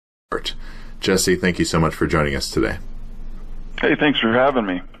Jesse, thank you so much for joining us today. Hey, thanks for having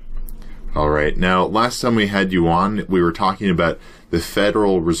me. All right. Now, last time we had you on, we were talking about the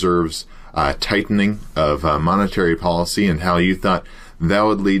Federal Reserve's tightening of monetary policy and how you thought that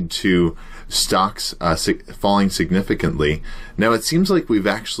would lead to stocks falling significantly. Now, it seems like we've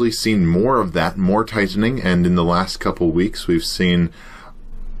actually seen more of that, more tightening, and in the last couple of weeks, we've seen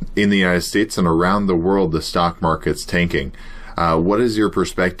in the United States and around the world the stock market's tanking. What is your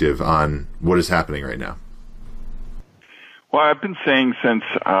perspective on what is happening right now? Well, I've been saying since,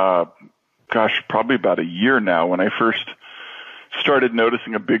 probably about a year now, when I first started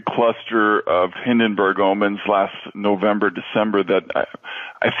noticing a big cluster of Hindenburg omens last November, December, that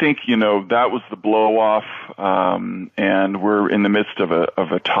I think, that was the blow off, and we're in the midst of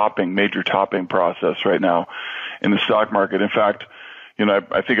a major topping process right now in the stock market. In fact,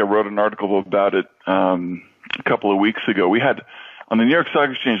 I think I wrote an article about it, a couple of weeks ago. On the New York Stock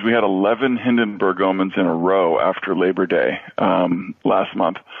Exchange, we had 11 Hindenburg omens in a row after Labor Day, last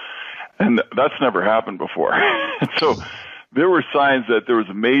month. And that's never happened before. So there were signs that there was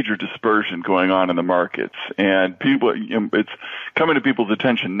a major dispersion going on in the markets, and it's coming to people's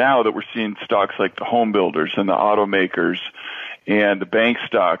attention now that we're seeing stocks like the home builders and the automakers and the bank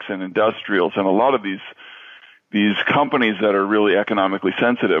stocks and industrials and a lot of these companies that are really economically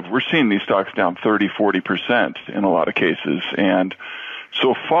sensitive. We're seeing these stocks down 30-40% in a lot of cases, and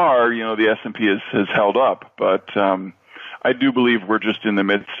so far, the S&P has held up, but I do believe we're just in the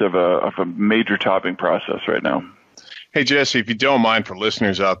midst of a major topping process right now. Hey, Jesse, if you don't mind, for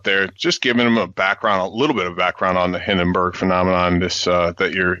listeners out there, just giving them a little bit of background on the Hindenburg phenomenon,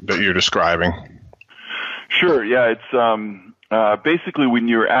 that you're describing. Sure. Yeah, it's basically when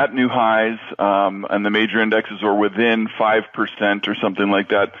you're at new highs, and the major indexes are within 5% or something like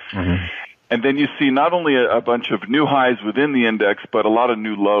that. Mm-hmm. And then you see not only a bunch of new highs within the index, but a lot of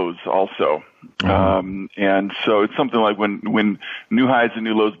new lows also. Mm-hmm. And so it's something like when new highs and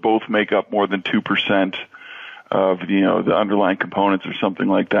new lows both make up more than 2% of the underlying components or something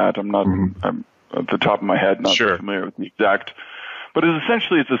like that. I'm at the top of my head not sure. familiar with the exact, but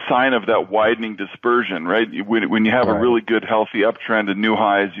it's a sign of that widening dispersion, right? When you have a really good healthy uptrend and new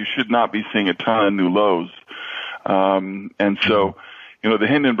highs, you should not be seeing a ton of new lows. And so, the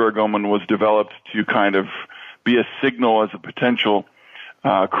Hindenburg omen was developed to kind of be a signal as a potential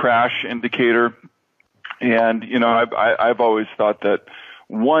crash indicator. And I've always thought that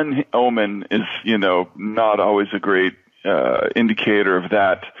one omen is, not always a great indicator of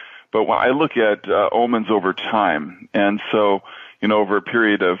that. But when I look at omens over time, and so, over a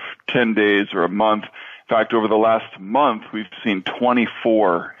period of 10 days or a month, in fact, over the last month, we've seen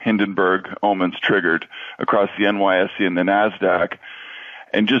 24 Hindenburg omens triggered across the NYSE and the NASDAQ.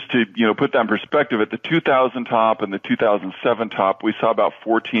 And just to, put that in perspective, at the 2000 top and the 2007 top, we saw about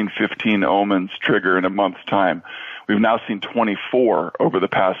 14, 15 omens trigger in a month's time. We've now seen 24 over the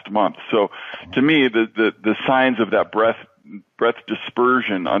past month. So to me, the signs of that breadth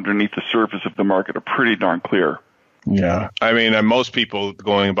dispersion underneath the surface of the market are pretty darn clear. Yeah. I mean, most people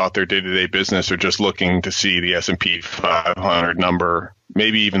going about their day-to-day business are just looking to see the S&P 500 number,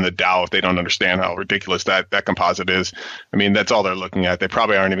 maybe even the Dow if they don't understand how ridiculous that composite is. I mean, that's all they're looking at. They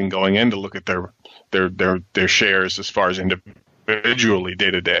probably aren't even going in to look at their shares as far as individually day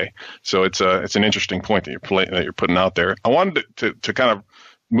to day. So it's an interesting point that you're putting out there. I wanted to kind of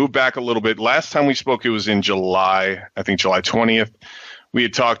move back a little bit. Last time we spoke, it was in July, I think July 20th. We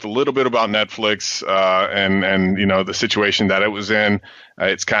had talked a little bit about Netflix, and the situation that it was in.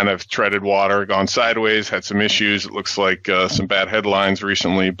 It's kind of treaded water, gone sideways, had some issues. It looks like some bad headlines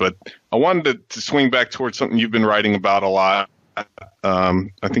recently. But I wanted to swing back towards something you've been writing about a lot. I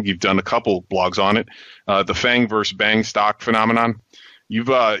think you've done a couple blogs on it. The FANG versus BANG stock phenomenon.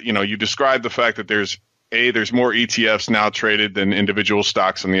 You described the fact that there's more ETFs now traded than individual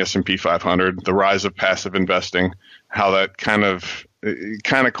stocks on the S&P 500. The rise of passive investing, how that kind of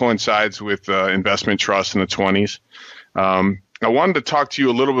coincides with investment trusts in the 20s. I wanted to talk to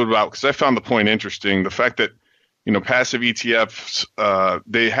you a little bit about, because I found the point interesting, the fact that passive ETFs,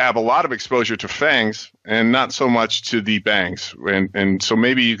 they have a lot of exposure to FANGs and not so much to the BANGs. And so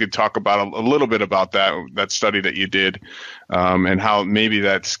maybe you could talk about a little bit about that study that you did, and how maybe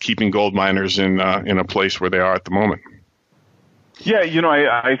that's keeping gold miners in a place where they are at the moment. Yeah,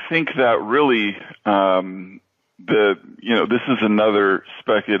 I think that really, this is another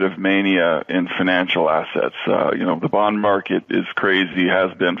speculative mania in financial assets. The bond market is crazy,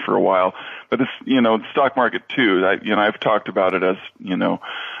 has been for a while, but it's, the stock market too. I've talked about it as,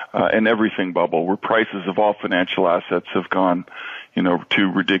 an everything bubble where prices of all financial assets have gone,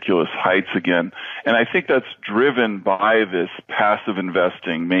 to ridiculous heights again. And I think that's driven by this passive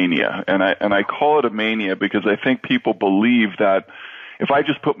investing mania. And I call it a mania because I think people believe that if I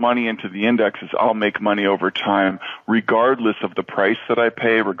just put money into the indexes, I'll make money over time, regardless of the price that I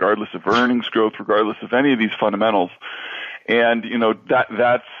pay, regardless of earnings growth, regardless of any of these fundamentals. And,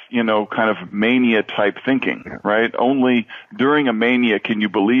 that's, kind of mania type thinking, right? Only during a mania can you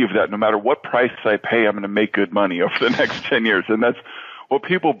believe that no matter what price I pay, I'm going to make good money over the next 10 years. And that's what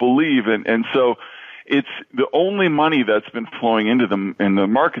people believe. And so it's the only money that's been flowing into them in the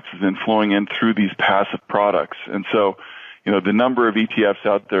markets has been flowing in through these passive products. And so, the number of ETFs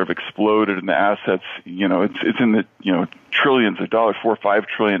out there have exploded, and the assets, it's in the, trillions of dollars, $4-5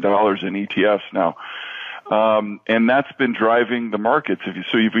 trillion in ETFs now. And that's been driving the markets.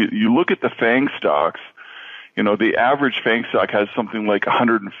 If you look at the FANG stocks, the average FANG stock has something like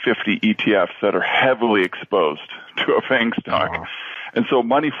 150 ETFs that are heavily exposed to a FANG stock. Wow. And so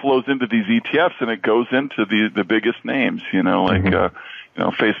money flows into these ETFs and it goes into the biggest names, like,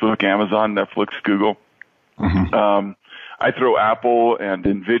 Facebook, Amazon, Netflix, Google. Mm-hmm. I throw Apple and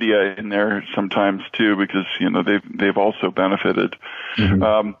Nvidia in there sometimes too because, they've also benefited.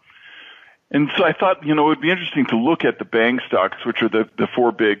 Mm-hmm. And so I thought, it would be interesting to look at the BANG stocks, which are the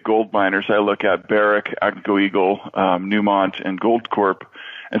four big gold miners. I look at Barrick, Agnico Eagle, Newmont, and Goldcorp,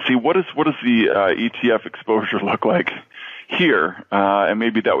 and see what does the ETF exposure look like here, and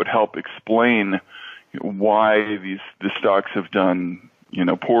maybe that would help explain why the stocks have done,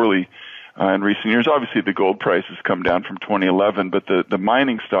 poorly in recent years. Obviously, the gold price has come down from 2011, but the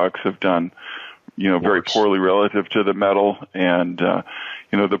mining stocks have done, very poorly relative to the metal, and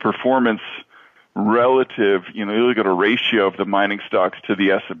the performance relative, you look at a ratio of the mining stocks to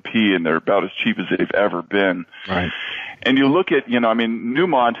the S&P, and they're about as cheap as they've ever been. Right. And you look at,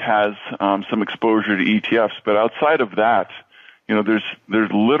 Newmont has some exposure to ETFs, but outside of that,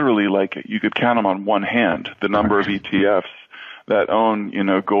 there's literally you could count them on one hand, the number of ETFs that own,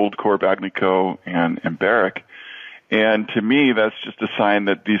 Goldcorp, Agnico, and Barrick. And to me, that's just a sign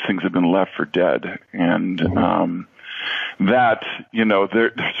that these things have been left for dead. And, that,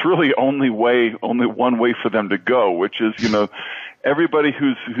 there's really only one way for them to go, which is, everybody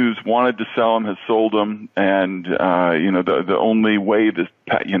who's wanted to sell them has sold them. And, the only way this,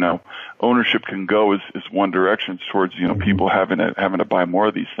 ownership can go is one direction towards, people having to buy more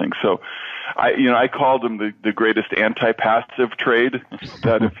of these things. So I called them the greatest anti-passive trade,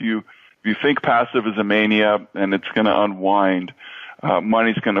 that if you think passive is a mania and it's going to unwind,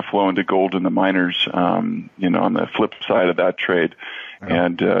 money's going to flow into gold and the miners, on the flip side of that trade.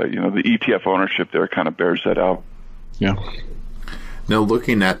 And, the ETF ownership there kind of bears that out. Yeah. Now,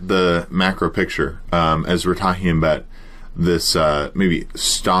 looking at the macro picture, as we're talking about this maybe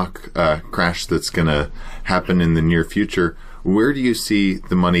stock crash that's going to happen in the near future, where do you see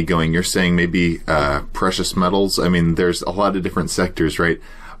the money going? You're saying maybe precious metals. I mean, there's a lot of different sectors, right?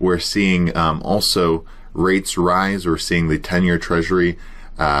 We're seeing also rates rise. We're seeing the 10-year Treasury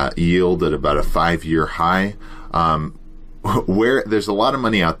yield at about a 5-year high. Where there's a lot of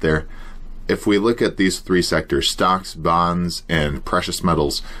money out there. If we look at these three sectors, stocks, bonds, and precious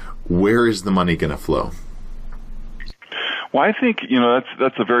metals, where is the money going to flow? Well, I think,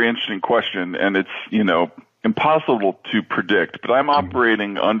 that's a very interesting question, and it's, impossible to predict, but I'm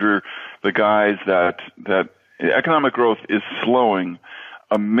operating under the guise that economic growth is slowing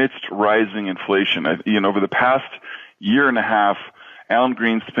amidst rising inflation. Over the past year and a half, Alan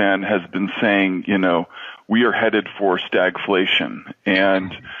Greenspan has been saying, we are headed for stagflation.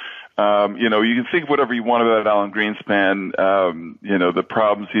 And, you can think whatever you want about Alan Greenspan, the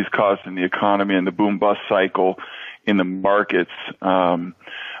problems he's caused in the economy and the boom-bust cycle in the markets.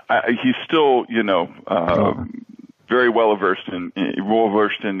 He's still, very well versed in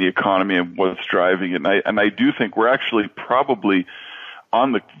the economy and what's driving it. And I do think we're actually probably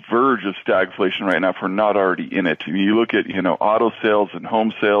on the verge of stagflation right now if we're not already in it. I mean, you look at, auto sales and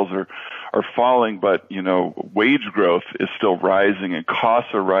home sales are falling, but, wage growth is still rising and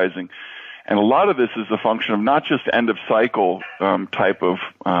costs are rising. And a lot of this is a function of not just end of cycle, type of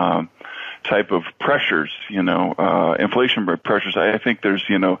pressures, inflation pressures. I think there's,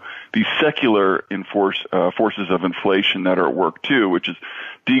 these secular forces of inflation that are at work too, which is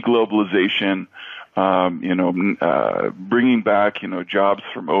deglobalization, bringing back, jobs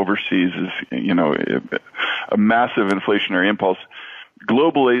from overseas is, a massive inflationary impulse.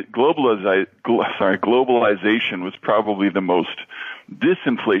 Globalization was probably the most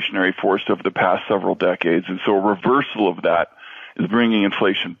disinflationary force of the past several decades, and so a reversal of that is bringing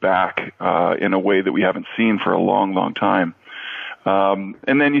inflation back in a way that we haven't seen for a long, long time.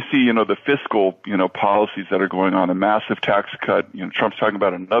 And then you see, the fiscal, policies that are going on, a massive tax cut. Trump's talking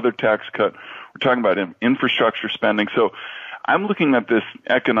about another tax cut. We're talking about infrastructure spending. So I'm looking at this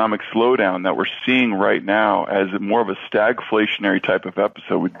economic slowdown that we're seeing right now as more of a stagflationary type of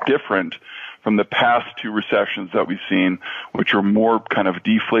episode, different from the past two recessions that we've seen, which are more kind of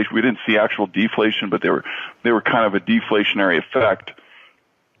deflation. We didn't see actual deflation, but they were kind of a deflationary effect.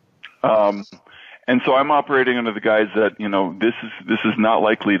 And so I'm operating under the guise that, this is not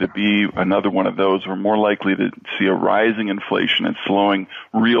likely to be another one of those. We're more likely to see a rising inflation and slowing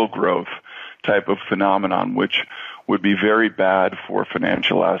real growth type of phenomenon, which would be very bad for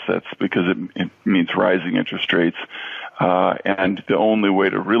financial assets because it means rising interest rates. And the only way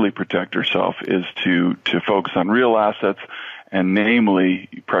to really protect yourself is to focus on real assets, and namely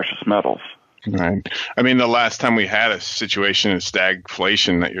precious metals. Right. I mean, the last time we had a situation in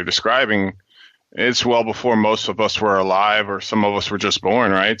stagflation that you're describing, it's well before most of us were alive, or some of us were just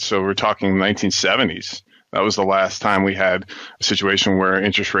born, right? So we're talking 1970s. That was the last time we had a situation where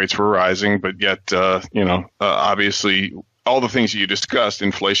interest rates were rising, but yet, obviously, all the things that you discussed,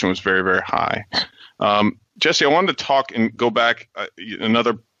 inflation was very, very high. Jesse, I wanted to talk and go back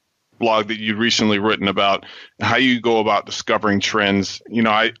another blog that you'd recently written about how you go about discovering trends.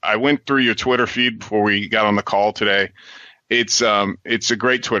 I went through your Twitter feed before we got on the call today. It's a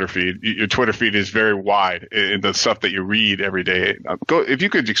great Twitter feed. Your Twitter feed is very wide. The stuff that you read every day. If you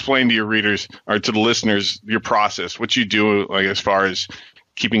could explain to your readers or to the listeners your process, what you do, like as far as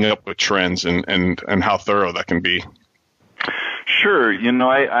keeping up with trends and how thorough that can be. Sure.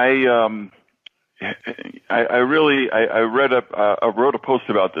 I wrote a post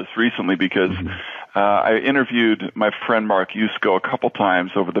about this recently because I interviewed my friend Mark Yusko a couple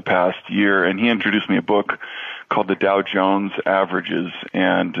times over the past year, and he introduced me a book called The Dow Jones Averages.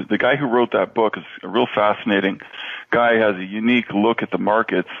 And the guy who wrote that book is a real fascinating guy, has a unique look at the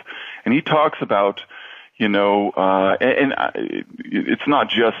markets, and he talks about it's not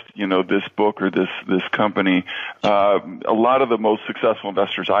just, this book or this company. A lot of the most successful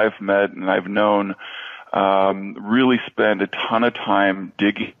investors I've met and I've known, really spend a ton of time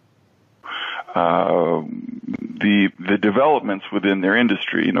digging, the developments within their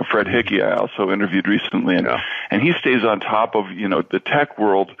industry. Fred Hickey, I also interviewed recently, and he stays on top of, the tech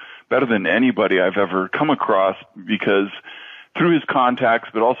world better than anybody I've ever come across, because through his contacts,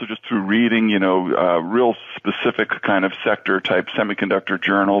 but also just through reading, real specific kind of sector type semiconductor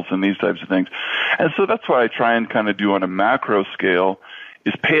journals and these types of things. And so that's what I try and kind of do on a macro scale,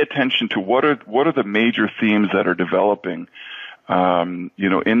 is pay attention to what are the major themes that are developing, in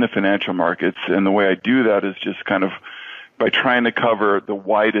the financial markets. And the way I do that is just kind of by trying to cover the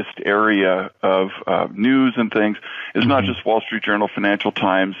widest area of news and things. It's not just Wall Street Journal, Financial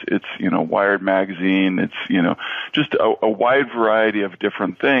Times. It's, Wired Magazine. It's, just a wide variety of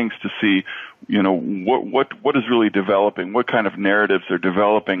different things to see, what is really developing, what kind of narratives are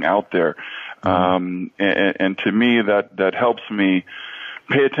developing out there. And to me, that helps me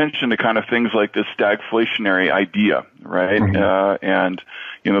pay attention to kind of things like this stagflationary idea, right? And,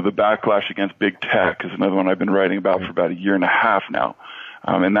 the backlash against big tech is another one I've been writing about for about a year and a half now.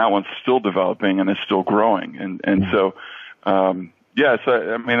 And that one's still developing and is still growing. So, I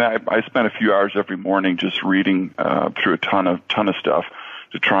spend a few hours every morning just reading, through a ton of stuff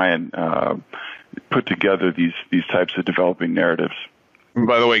to try and, put together these types of developing narratives. And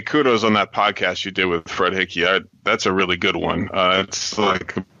by the way, kudos on that podcast you did with Fred Hickey. That's a really good one. It's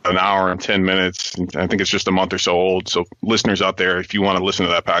like an hour and 10 minutes. I think it's just a month or so old. So listeners out there, if you want to listen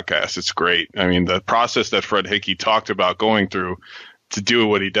to that podcast, it's great. I mean, the process that Fred Hickey talked about going through to do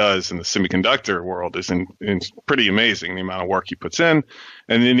what he does in the semiconductor world is pretty amazing, the amount of work he puts in.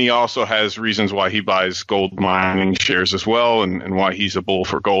 And then he also has reasons why he buys gold mining shares as well, and why he's a bull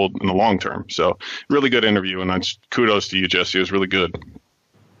for gold in the long term. So really good interview, and kudos to you, Jesse. It was really good.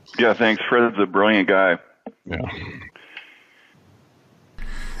 Yeah, thanks. Fred's a brilliant guy. Yeah.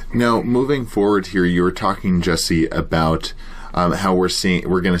 Now, moving forward here, you were talking, Jesse, about how we're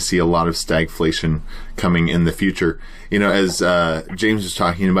going to see a lot of stagflation coming in the future. As James was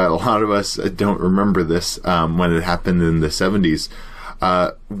talking about, a lot of us don't remember this when it happened in the 70s.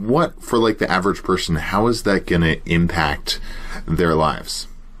 What, for like the average person, how is that going to impact their lives?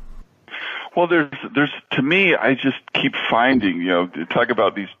 Well, there's to me, I just keep finding, talk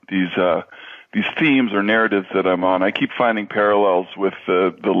about these themes or narratives that I'm on. I keep finding parallels with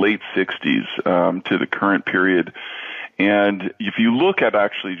the late 60s to the current period. And if you look at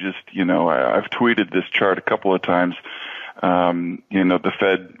actually just, I've tweeted this chart a couple of times. The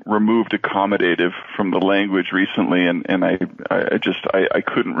Fed removed accommodative from the language recently, and I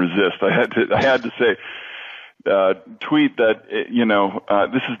couldn't resist. I had to say, tweet that,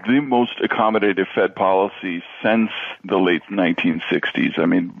 this is the most accommodative Fed policy since the late 1960s. I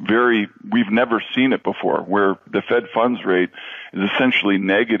mean, we've never seen it before, where the Fed funds rate is essentially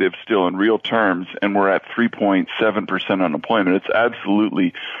negative still in real terms, and we're at 3.7% unemployment. It's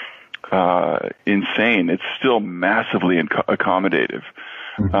absolutely insane. It's still massively accommodative.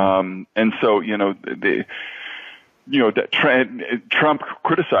 Mm-hmm. And so, Trump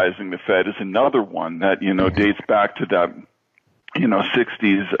criticizing the Fed is another one that, dates back to that,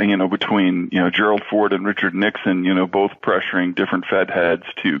 60s, between, Gerald Ford and Richard Nixon, both pressuring different Fed heads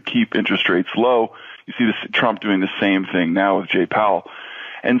to keep interest rates low. You see Trump doing the same thing now with Jay Powell.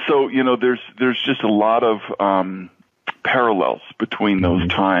 And so, there's just a lot of, parallels between those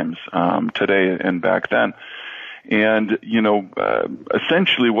times, today and back then. And,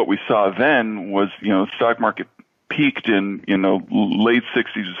 essentially what we saw then was, the stock market peaked in, late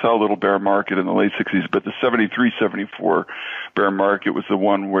 60s. We saw a little bear market in the late 60s, but the 73, 74 bear market was the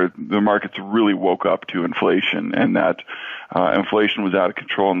one where the markets really woke up to inflation, and that inflation was out of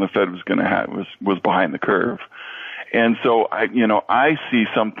control, and the Fed was behind the curve. And so I see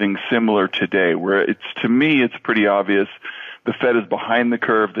something similar today, where to me it's pretty obvious the Fed is behind the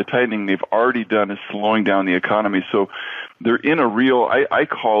curve. The tightening they've already done is slowing down the economy. So they're in a real, I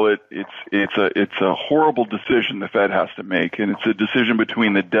call it's a horrible decision the Fed has to make, and it's a decision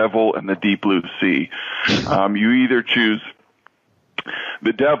between the devil and the deep blue sea. You either choose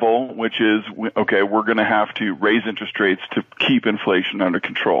the devil, which is, okay, we're going to have to raise interest rates to keep inflation under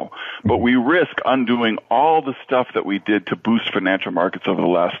control. But we risk undoing all the stuff that we did to boost financial markets over the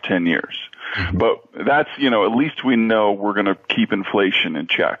last 10 years. But that's, at least we know we're going to keep inflation in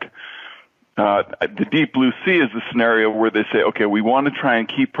check. The deep blue sea is the scenario where they say, okay, we want to try and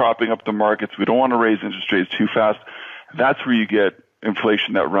keep propping up the markets. We don't want to raise interest rates too fast. That's where you get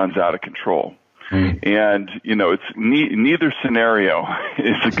inflation that runs out of control. And, it's neither scenario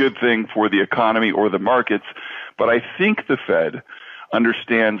is a good thing for the economy or the markets. But I think the Fed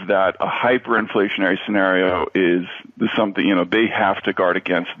understands that a hyperinflationary scenario is something, they have to guard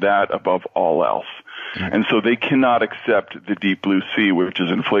against that above all else. And so they cannot accept the deep blue sea, which is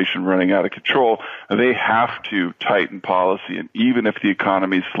inflation running out of control. They have to tighten policy, and even if the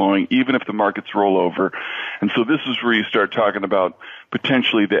economy is slowing, even if the markets roll over. And so this is where you start talking about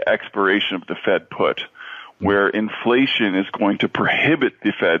potentially the expiration of the Fed put, where inflation is going to prohibit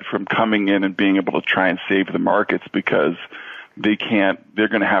the Fed from coming in and being able to try and save the markets, because they're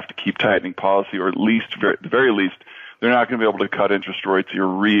going to have to keep tightening policy, or at least, at the very least, they're not going to be able to cut interest rates or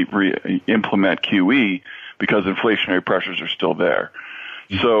re-implement QE, because inflationary pressures are still there.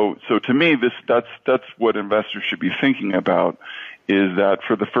 So to me, that's what investors should be thinking about, is that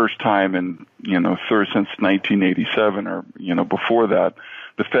for the first time in, since 1987 or, before that,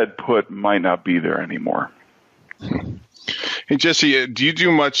 the Fed put might not be there anymore. Hey, Jesse, do you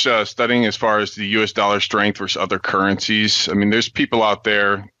do much studying as far as the U.S. dollar strength versus other currencies? I mean, there's people out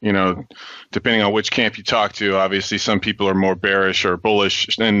there, depending on which camp you talk to, obviously some people are more bearish or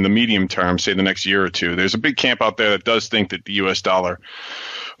bullish in the medium term, say the next year or two. There's a big camp out there that does think that the U.S. dollar,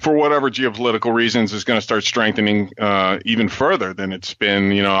 for whatever geopolitical reasons, is going to start strengthening even further than it's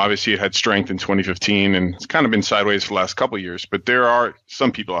been. Obviously it had strength in 2015, and it's kind of been sideways for the last couple of years. But there are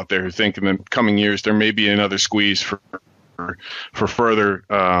some people out there who think in the coming years there may be another squeeze for further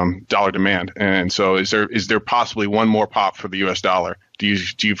dollar demand. And so is there possibly one more pop for the U.S. dollar? Do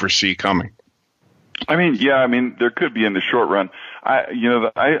you foresee coming? There could be in the short run.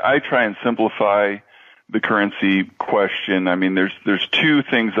 I try and simplify the currency question. I mean, there's two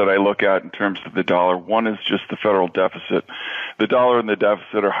things that I look at in terms of the dollar. One is just the federal deficit. The dollar and the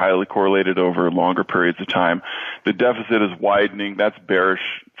deficit are highly correlated over longer periods of time. The deficit is widening. That's bearish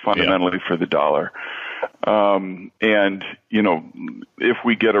fundamentally for the dollar. If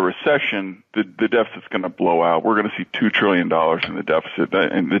we get a recession, the deficit's going to blow out. We're going to see $2 trillion in the deficit,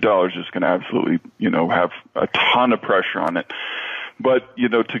 and the dollar's just going to absolutely, have a ton of pressure on it. But,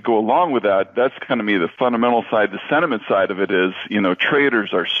 to go along with that, that's kind of the fundamental side. The sentiment side of it is,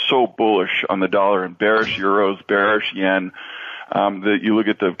 traders are so bullish on the dollar and bearish euros, bearish yen, that you look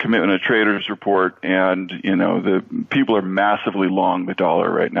at the Commitment of Traders report, and, the people are massively long the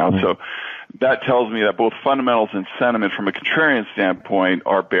dollar right now. So that tells me that both fundamentals and sentiment from a contrarian standpoint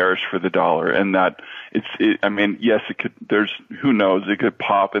are bearish for the dollar, and that yes, it could, who knows, it could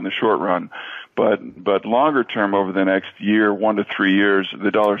pop in the short run, but longer term, over the next year, 1 to 3 years,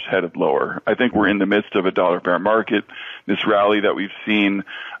 the dollar's headed lower. I think we're in the midst of a dollar bear market. This rally that we've seen,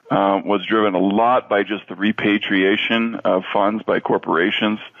 was driven a lot by just the repatriation of funds by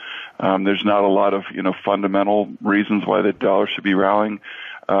corporations. There's not a lot of, fundamental reasons why the dollar should be rallying.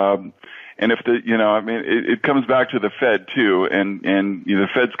 And if it comes back to the Fed too, and the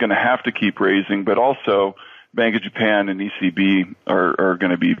Fed's going to have to keep raising, but also Bank of Japan and ECB are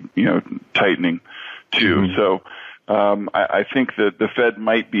going to be, tightening too. Mm-hmm. So, I think that the Fed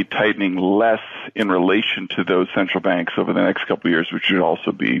might be tightening less in relation to those central banks over the next couple of years, which would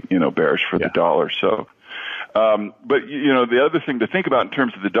also be, bearish for the dollar. So, but the other thing to think about in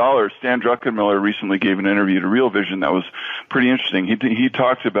terms of the dollar, Stan Druckenmiller recently gave an interview to Real Vision that was pretty interesting. He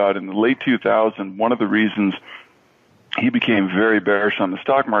talked about in the late 2000s, one of the reasons he became very bearish on the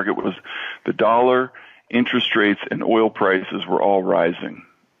stock market was the dollar, interest rates, and oil prices were all rising.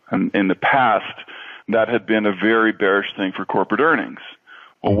 And in the past, that had been a very bearish thing for corporate earnings.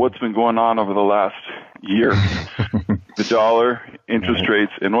 Well, what's been going on over the last year? The dollar, interest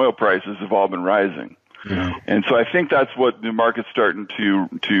rates, and oil prices have all been rising. Yeah. And so I think that's what the market's starting to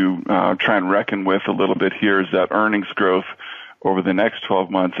try and reckon with a little bit here, is that earnings growth over the next 12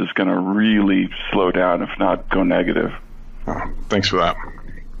 months is going to really slow down, if not go negative. Thanks for that.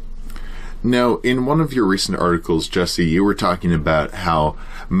 Now, in one of your recent articles, Jesse, you were talking about how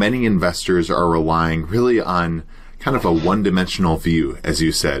many investors are relying really on kind of a one-dimensional view, as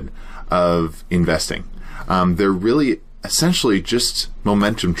you said, of investing. They're really essentially just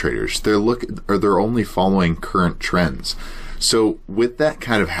momentum traders. They're only following current trends. So with that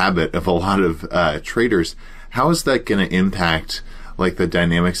kind of habit of a lot of traders, how is that going to impact like the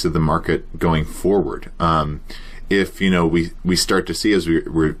dynamics of the market going forward? If we start to see, as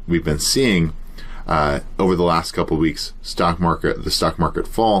we've been seeing over the last couple of weeks, the stock market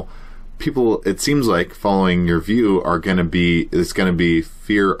fall, people, it seems like, following your view, it's going to be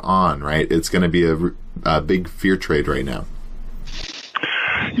fear on, right? It's going to be a big fear trade right now.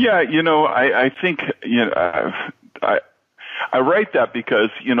 Yeah, I think I write that because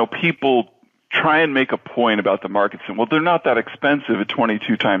people try and make a point about the markets, and well, they're not that expensive at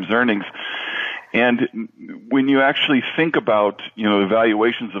 22 times earnings. And when you actually think about, the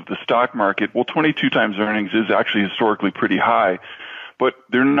valuations of the stock market, well, 22 times earnings is actually historically pretty high, but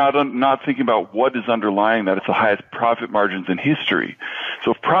they're not thinking about what is underlying that. It's the highest profit margins in history.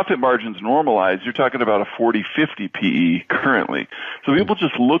 So if profit margins normalize, you're talking about a 40-50 PE currently. So people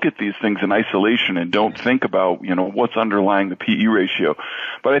just look at these things in isolation and don't think about, what's underlying the PE ratio.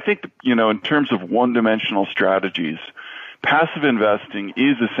 But I think, in terms of one-dimensional strategies, passive investing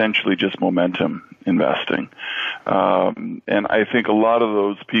is essentially just momentum investing. And I think a lot of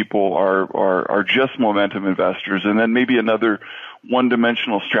those people are just momentum investors. And then maybe another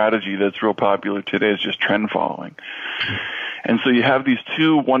one-dimensional strategy that's real popular today is just trend following. And so you have these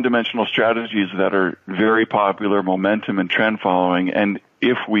two one-dimensional strategies that are very popular, momentum and trend following. And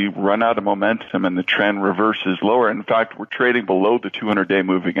if we run out of momentum and the trend reverses lower, in fact, we're trading below the 200-day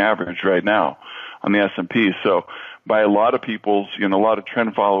moving average right now on the S&P. So by a lot of people's, a lot of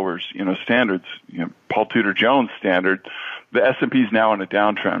trend followers, standards, Paul Tudor Jones standard, the S&P is now in a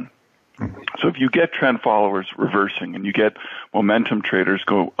downtrend. So if you get trend followers reversing and you get momentum traders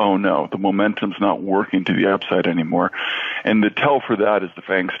go, oh no, the momentum's not working to the upside anymore. And the tell for that is the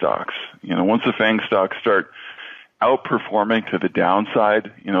FANG stocks. Once the FANG stocks start outperforming to the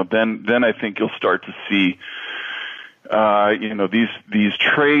downside, then I think you'll start to see these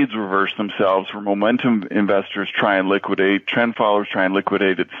trades reverse themselves, where momentum investors try and liquidate, trend followers try and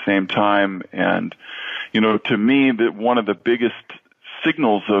liquidate at the same time. And, to me, that one of the biggest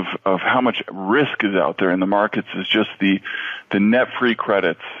signals of how much risk is out there in the markets is just the net free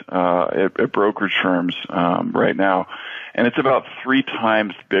credits at brokerage firms right now. And it's about 3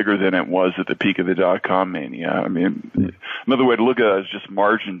 times bigger than it was at the peak of the dot-com mania. I mean, another way to look at it is just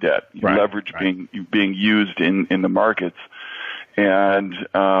margin debt, leverage being used in the markets. And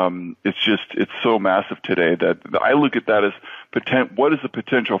it's so massive today that I look at that as what is the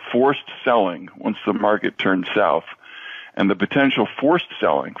potential forced selling once the market turns south? And the potential forced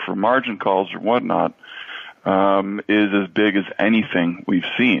selling for margin calls or whatnot is as big as anything we've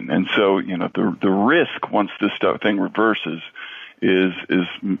seen. And so, the risk once this thing reverses is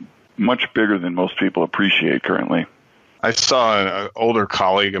much bigger than most people appreciate currently. I saw an older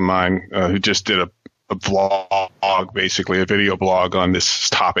colleague of mine who just did a vlog, basically a video blog on this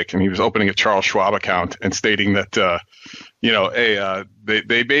topic, and he was opening a Charles Schwab account and stating that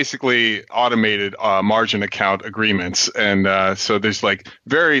they basically automated margin account agreements, and so there's like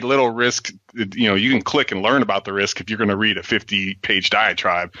very little risk. You can click and learn about the risk if you're going to read a 50-page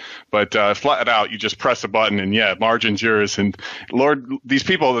diatribe, but flat out you just press a button and margin's yours. And Lord, these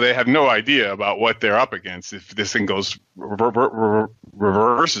people, they have no idea about what they're up against if this thing goes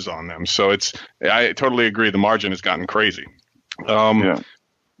reverses on them. So I totally agree. The margin has gotten crazy.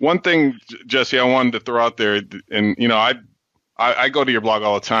 One thing, Jesse, I wanted to throw out there, and I go to your blog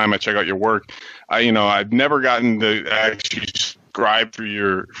all the time. I check out your work. I've never gotten to actually subscribe for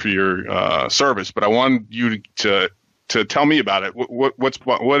your service, but I wanted you to tell me about it.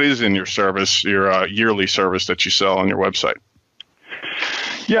 What is in your service, your yearly service that you sell on your website?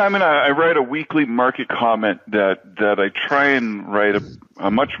 Yeah, I mean, I write a weekly market comment that I try and write a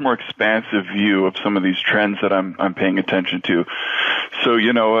much more expansive view of some of these trends that I'm paying attention to. So,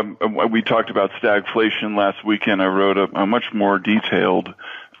 we talked about stagflation last weekend. I wrote a much more detailed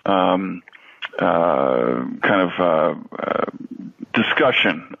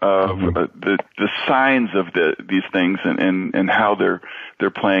discussion of the signs of these things and how they're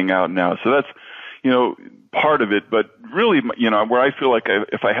playing out now. So that's part of it, but really, where I feel like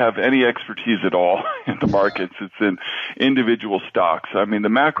if I have any expertise at all in the markets, it's in individual stocks. I mean, the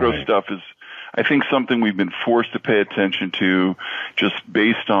macro stuff is, I think, something we've been forced to pay attention to just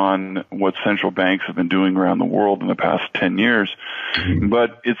based on what central banks have been doing around the world in the past 10 years.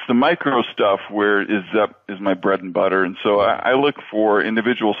 But it's the micro stuff where is my bread and butter. And so I look for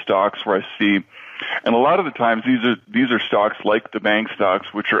individual stocks where I see, and a lot of the times these are stocks like the bank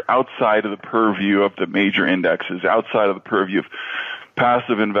stocks, which are outside of the purview of the major indexes, outside of the purview of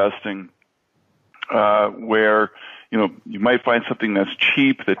passive investing, where you might find something that's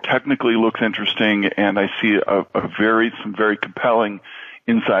cheap that technically looks interesting, and I see some very compelling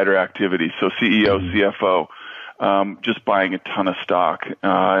insider activity. So CEO, CFO, just buying a ton of stock.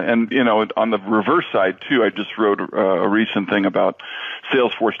 And on the reverse side too, I just wrote a recent thing about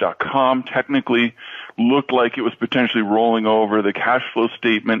Salesforce.com. Technically looked like it was potentially rolling over. The cash flow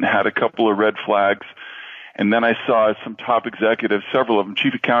statement had a couple of red flags. And then I saw some top executives, several of them,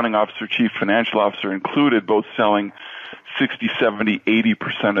 chief accounting officer, chief financial officer included, both selling 60, 70,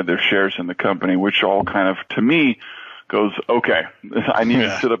 80% of their shares in the company, which all kind of, to me, goes, okay, I need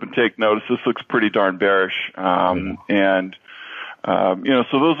to sit up and take notice. This looks pretty darn bearish. So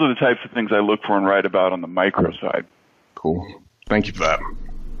those are the types of things I look for and write about on the micro side. Cool. Thank you for that.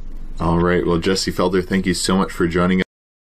 All right. Well, Jesse Felder, thank you so much for joining us.